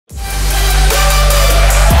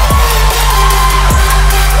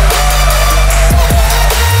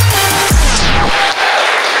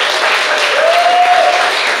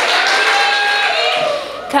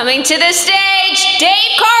Coming to the stage,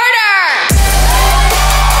 Dave Carter!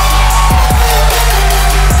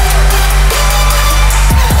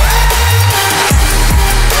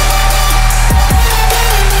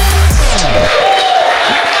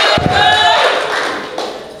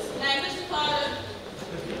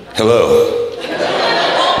 Hello.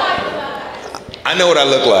 I know what I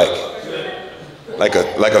look like. Like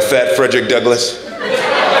a fat Frederick Douglass.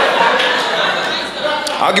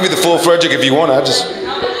 I'll give you the full Frederick if you want.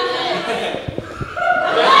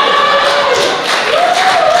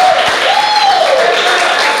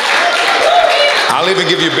 I'll even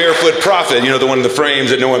give you Barefoot Prophet, you know, the one in the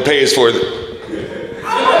frames that no one pays for.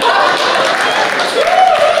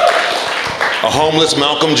 A homeless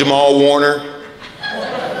Malcolm Jamal Warner.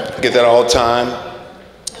 I get that all the time.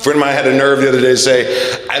 A friend of mine had a nerve the other day to say,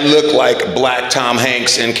 I look like Black Tom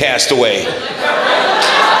Hanks in Castaway.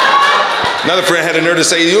 Another friend had a nerve to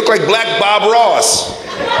say, you look like Black Bob Ross.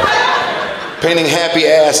 Painting happy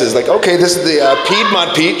asses. Like, okay, this is the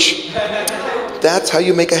Piedmont peach. That's how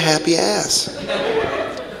you make a happy ass.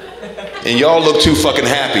 And y'all look too fucking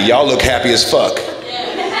happy. Y'all look happy as fuck.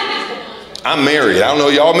 I'm married. I don't know,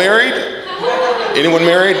 y'all married? Anyone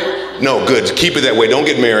married? No, good. Keep it that way. Don't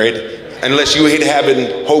get married unless you hate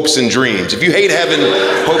having hopes and dreams. If you hate having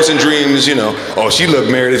hopes and dreams, you know, oh, she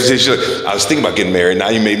looked married. I was thinking about getting married. Now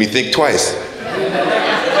you made me think twice.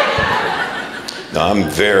 No,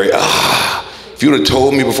 I'm very, if you would have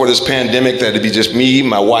told me before this pandemic that it'd be just me,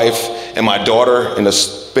 my wife, and my daughter in a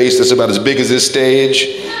space that's about as big as this stage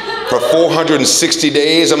for 460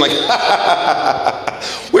 days, I'm like,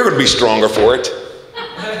 we're gonna be stronger for it.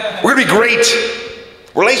 We're gonna be great.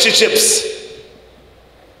 Relationships.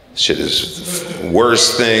 Shit is the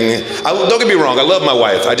worst thing. Don't get me wrong, I love my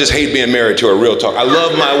wife. I just hate being married to her, real talk. I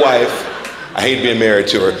love my wife. I hate being married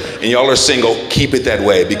to her. And y'all are single, keep it that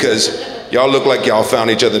way because y'all look like y'all found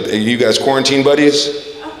each other. Are you guys quarantine buddies?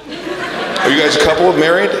 Are you guys a couple,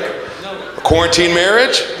 married? A quarantine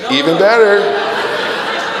marriage? Even better.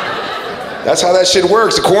 That's how that shit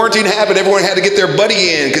works. The quarantine happened, everyone had to get their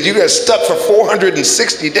buddy in because you guys stuck for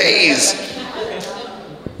 460 days.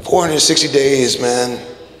 460 days, man.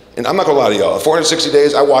 And I'm not gonna lie to y'all, 460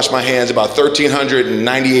 days, I washed my hands about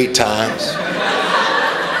 1,398 times.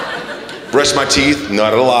 Brushed my teeth,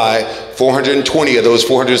 not a lie. 420 of those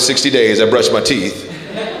 460 days, I brushed my teeth.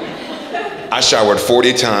 I showered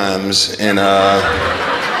 40 times in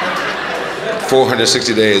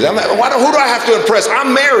 460 days. Who do I have to impress?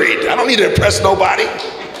 I'm married. I don't need to impress nobody.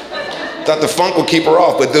 Thought the funk would keep her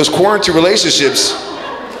off, but those quarantine relationships,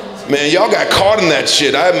 man, y'all got caught in that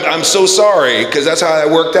shit. I'm so sorry, because that's how that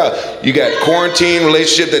worked out. You got quarantine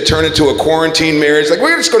relationship that turned into a quarantine marriage. Like,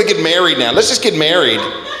 we're just gonna get married now. Let's just get married.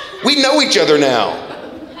 We know each other now.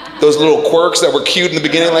 Those little quirks that were cute in the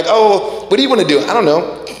beginning, like, oh, what do you want to do? I don't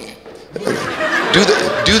know.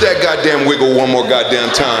 Do that goddamn wiggle one more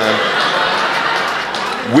goddamn time.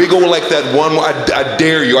 Wiggle like that one more. I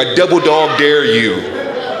dare you. I double dog dare you.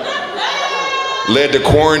 Led to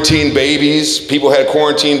quarantine babies. People had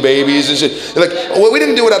quarantine babies and shit. They're like, oh, well, we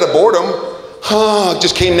didn't do it out of boredom. It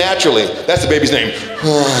just came naturally. That's the baby's name.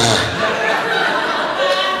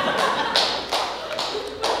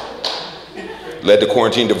 Led to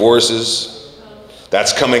quarantine divorces.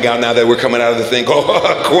 That's coming out now that we're coming out of the thing.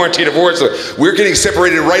 Oh, quarantine divorce. We're getting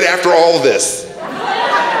separated right after all of this.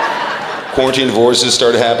 Quarantine divorces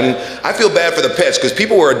started happening. I feel bad for the pets because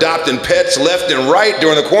people were adopting pets left and right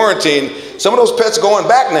during the quarantine. Some of those pets are going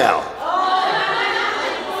back now.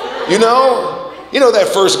 You know that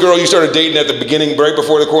first girl you started dating at the beginning, right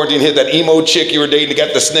before the quarantine hit, that emo chick you were dating,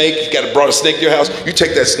 got the snake, brought a snake to your house. You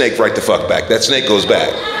take that snake right the fuck back. That snake goes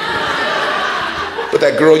back. But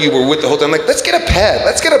that girl you were with the whole time, like, let's get a pet.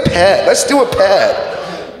 Let's get a pet. Let's do a pet.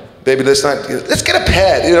 Baby, let's get a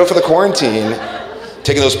pet, for the quarantine.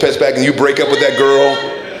 Taking those pets back and you break up with that girl.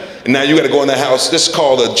 And now you got to go in the house. This is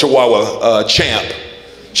called a Chihuahua, Champ.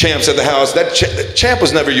 Champ's at the house. Champ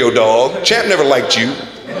was never your dog. Champ never liked you.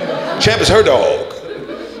 Champ is her dog.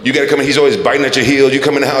 You got to come in. He's always biting at your heels. You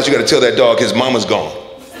come in the house, you got to tell that dog his mama's gone.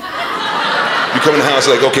 You come in the house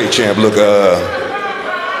like, okay, Champ, look,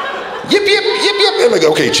 yip, yip, yip, yip. I'm like,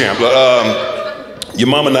 okay, Champ, your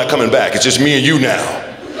mama not coming back. It's just me and you now.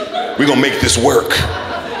 We're going to make this work.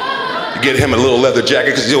 You get him a little leather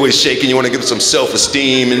jacket because he's always shaking. You want to give him some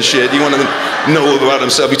self-esteem and shit. You want to know about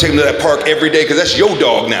himself. You take him to that park every day because that's your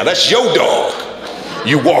dog now. That's your dog.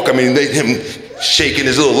 You walk, him shaking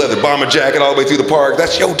his little leather bomber jacket all the way through the park.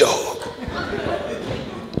 That's your dog.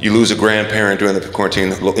 You lose a grandparent during the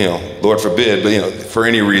quarantine, Lord forbid, but for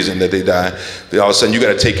any reason that they die, all of a sudden you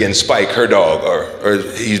got to take in Spike, her dog, or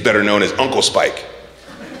he's better known as Uncle Spike.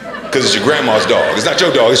 Because it's your grandma's dog. It's not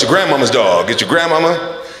your dog, it's your grandmama's dog. It's your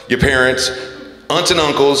grandmama, your parents, aunts and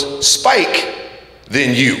uncles, Spike,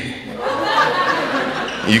 then you.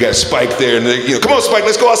 You got Spike there, and they, come on, Spike,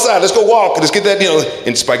 let's go outside, let's go walk, let's get that,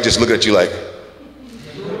 and Spike just looked at you like,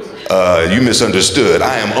 you misunderstood.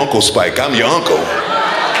 I am Uncle Spike, I'm your uncle.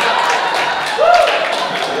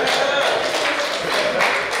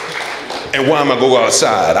 And why am I going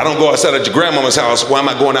outside? I don't go outside at your grandmama's house, why am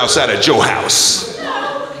I going outside at your house?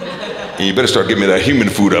 And you better start giving me that human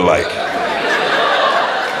food I like.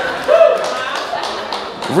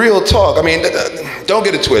 Real talk. I mean, don't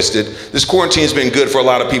get it twisted. This quarantine's been good for a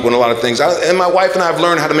lot of people and a lot of things. And my wife and I have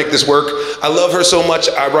learned how to make this work. I love her so much,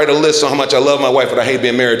 I write a list on how much I love my wife, but I hate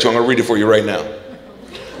being married to her. I'm gonna read it for you right now.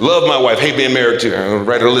 Love my wife, hate being married to her. I'm gonna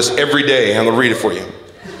write her a list every day. I'm gonna read it for you.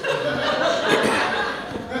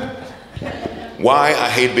 Why I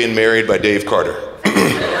Hate Being Married by Dave Carter.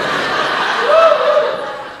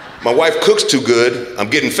 My wife cooks too good. I'm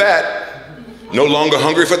getting fat. No longer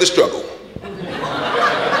hungry for the struggle.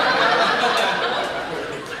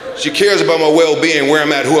 She cares about my well-being, where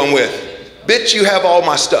I'm at, who I'm with. Bitch, you have all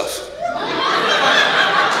my stuff.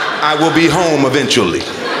 I will be home eventually.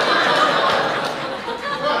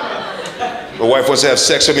 My wife wants to have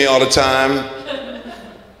sex with me all the time.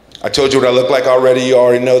 I told you what I look like already. You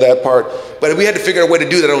already know that part. But we had to figure out a way to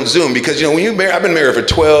do that on Zoom because, when you marry, I've been married for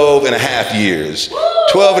 12 and a half years.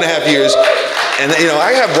 12 and a half years. And,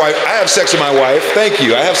 I have sex with my wife. Thank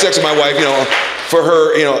you. I have sex with my wife, for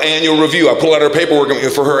her, annual review. I pull out her paperwork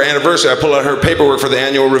for her anniversary. I pull out her paperwork for the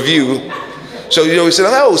annual review. So, we said,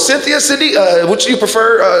 oh, Cindy, which do you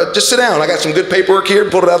prefer? Just sit down. I got some good paperwork here.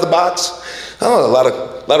 Pulled it out of the box. Oh, a lot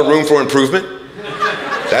of room for improvement.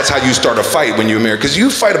 That's how you start a fight when you're married, because you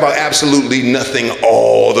fight about absolutely nothing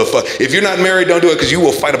all the fuck. If you're not married, don't do it, because you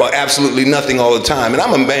will fight about absolutely nothing all the time. And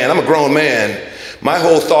I'm a man, I'm a grown man. My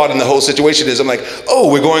whole thought in the whole situation is, I'm like, oh,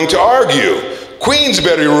 we're going to argue.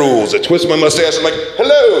 Queensberry rules. I twist my mustache, I'm like,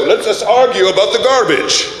 hello, let's just argue about the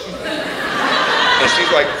garbage. And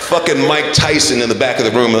she's like fucking Mike Tyson in the back of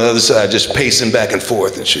the room on the other side, just pacing back and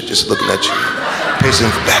forth and shit, just looking at you, pacing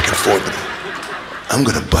back and forth. I'm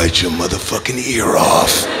gonna bite your motherfucking ear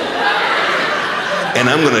off. And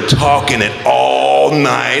I'm gonna talk in it all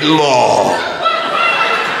night long.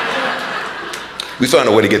 We found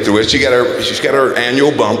a way to get through it. She's got her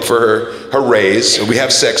annual bump for her raise. So we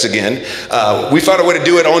have sex again. We found a way to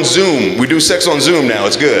do it on Zoom. We do sex on Zoom now,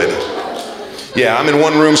 it's good. Yeah, I'm in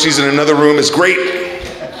one room, she's in another room, it's great.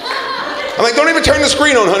 I'm like, don't even turn the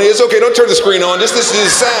screen on, honey. It's okay, don't turn the screen on. Just listen to the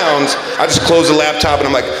sounds. I just close the laptop and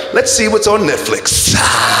I'm like, let's see what's on Netflix.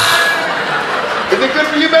 Is it good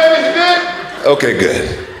for you, baby? Is it good? Okay,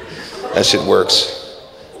 good. That shit works.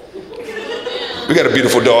 We got a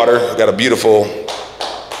beautiful daughter. We got a beautiful,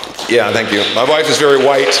 yeah, thank you. My wife is very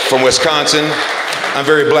white from Wisconsin. I'm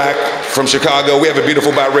very black from Chicago. We have a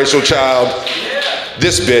beautiful biracial child.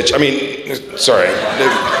 This bitch, sorry.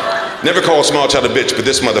 Never call a small child a bitch, but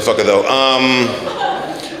this motherfucker though,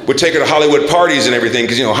 would take her to Hollywood parties and everything,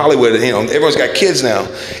 because Hollywood, everyone's got kids now.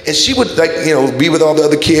 And she would be with all the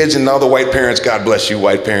other kids and all the white parents. God bless you,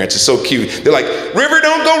 white parents. It's so cute. They're like, River,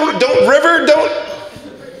 don't.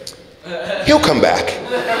 He'll come back.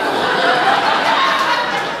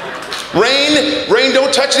 Rain,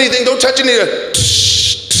 don't touch anything, don't touch anything.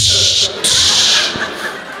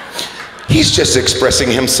 He's just expressing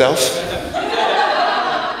himself.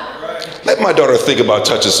 Let my daughter think about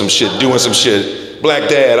touching some shit, doing some shit. Black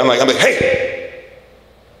dad, I'm like, hey,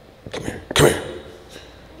 come here.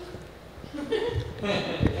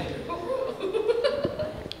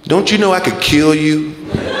 Don't you know I could kill you?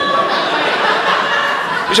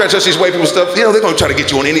 You try to touch these white people stuff, they're gonna try to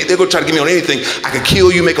get you on they're gonna try to get me on anything. I could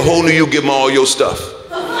kill you, make a whole new you, give them all your stuff.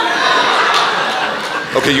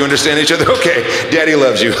 Okay, you understand each other? Okay, daddy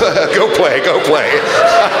loves you. Go play.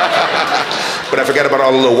 But I forgot about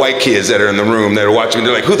all the little white kids that are in the room that are watching.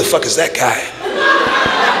 They're like, who the fuck is that guy?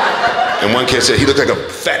 And one kid said, he looked like a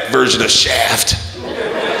fat version of Shaft.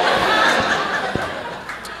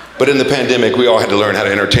 But in the pandemic, we all had to learn how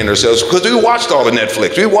to entertain ourselves because we watched all the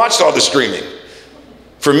Netflix. We watched all the streaming.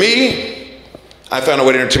 For me, I found a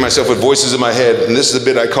way to entertain myself with voices in my head, and this is a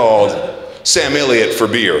bit I called Sam Elliott for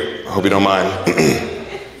beer. I hope you don't mind.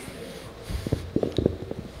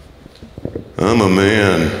 I'm a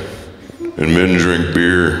man, and men drink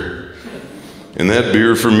beer, and that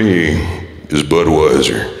beer for me is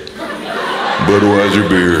Budweiser. Budweiser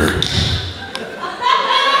beer.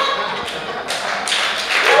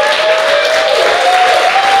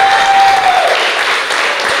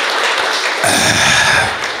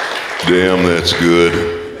 Damn, that's good.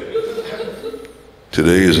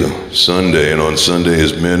 Today is a Sunday, and on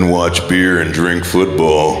Sundays, men watch beer and drink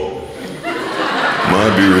football.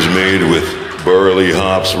 My beer is made with barley,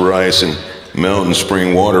 hops, rice, and mountain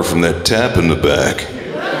spring water from that tap in the back.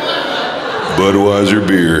 Budweiser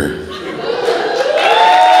beer.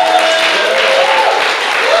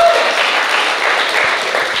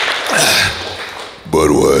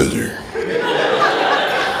 Budweiser.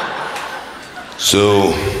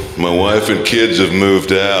 So, my wife and kids have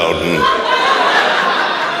moved out, and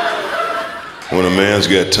when a man's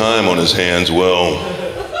got time on his hands, well,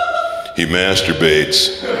 he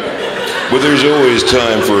masturbates. But there's always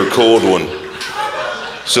time for a cold one.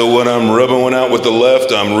 So when I'm rubbing one out with the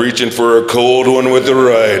left, I'm reaching for a cold one with the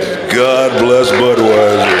right. God bless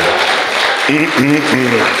Budweiser.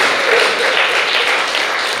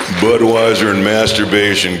 Budweiser and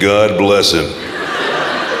masturbation, God bless him.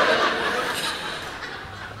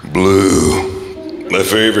 Blue. My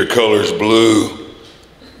favorite color's blue.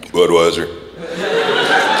 Budweiser.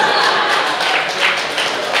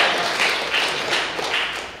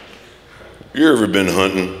 You ever been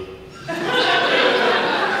hunting?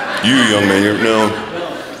 You young man, you know,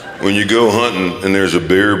 when you go hunting and there's a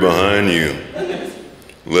bear behind you,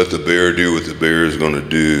 let the bear do what the bear is gonna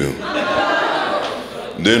do.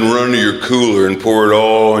 Then run to your cooler and pour it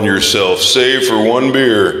all on yourself, save for one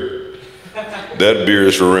beer. That beer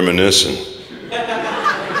is for reminiscing.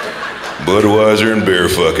 Budweiser and bear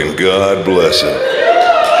fucking, God bless it.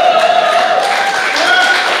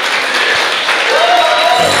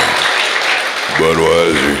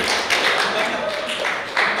 Budweiser.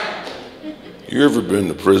 You ever been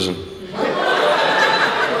to prison?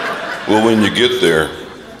 Well, when you get there,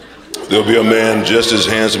 there'll be a man just as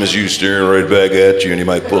handsome as you staring right back at you, and he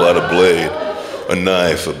might pull out a blade, a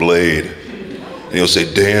knife, a blade. And he'll say,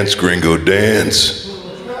 "Dance, gringo, dance."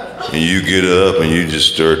 And you get up and you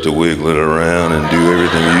just start to wiggle it around and do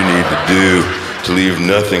everything you need to do to leave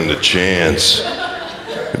nothing to chance.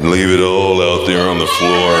 And leave it all out there on the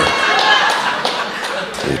floor.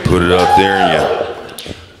 You put it out there and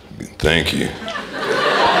you, thank you.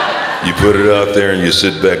 You put it out there and you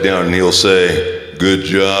sit back down and he'll say, "Good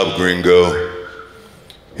job, gringo."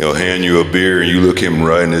 He'll hand you a beer and you look him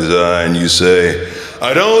right in his eye and you say,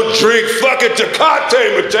 "I don't drink fucking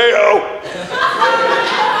Tecate, Mateo."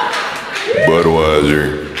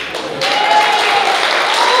 Budweiser.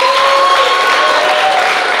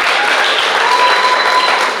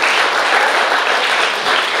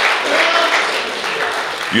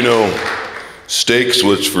 You know, steak's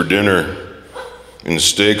what's for dinner, and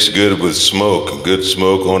steak's good with smoke. Good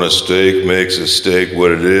smoke on a steak makes a steak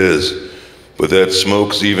what it is. But that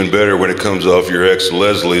smoke's even better when it comes off your ex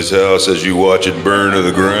Leslie's house as you watch it burn to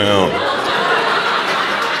the ground.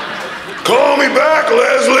 Call me back,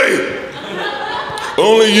 Leslie.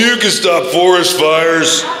 Only you can stop forest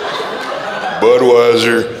fires.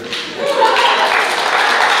 Budweiser.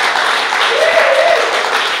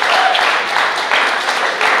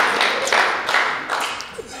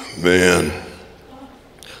 Man,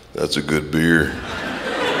 that's a good beer.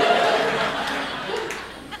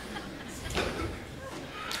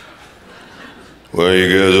 Why you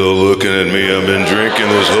guys all looking at me? I've been drinking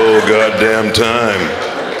this whole goddamn time.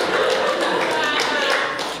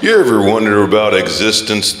 You ever wonder about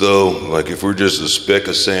existence, though? Like if we're just a speck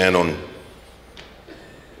of sand on...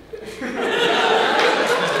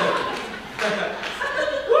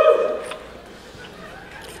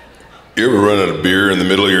 You ever run out of beer in the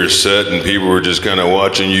middle of your set and people were just kind of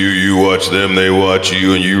watching you, you watch them, they watch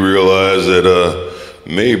you, and you realize that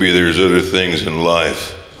maybe there's other things in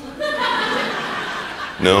life?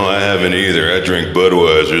 No, I haven't either. I drink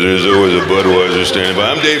Budweiser. There's always a Budweiser standing by.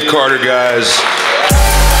 I'm Dave Carter, guys.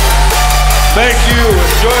 Thank you.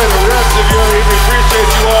 Enjoy the rest of your evening. Appreciate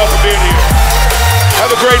you all for being here.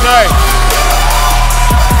 Have a great night.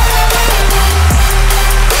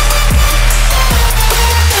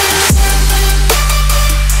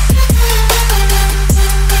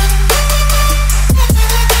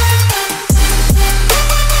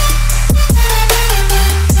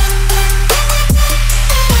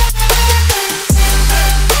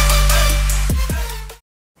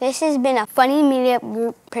 This has been a Funny Media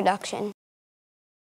Group production.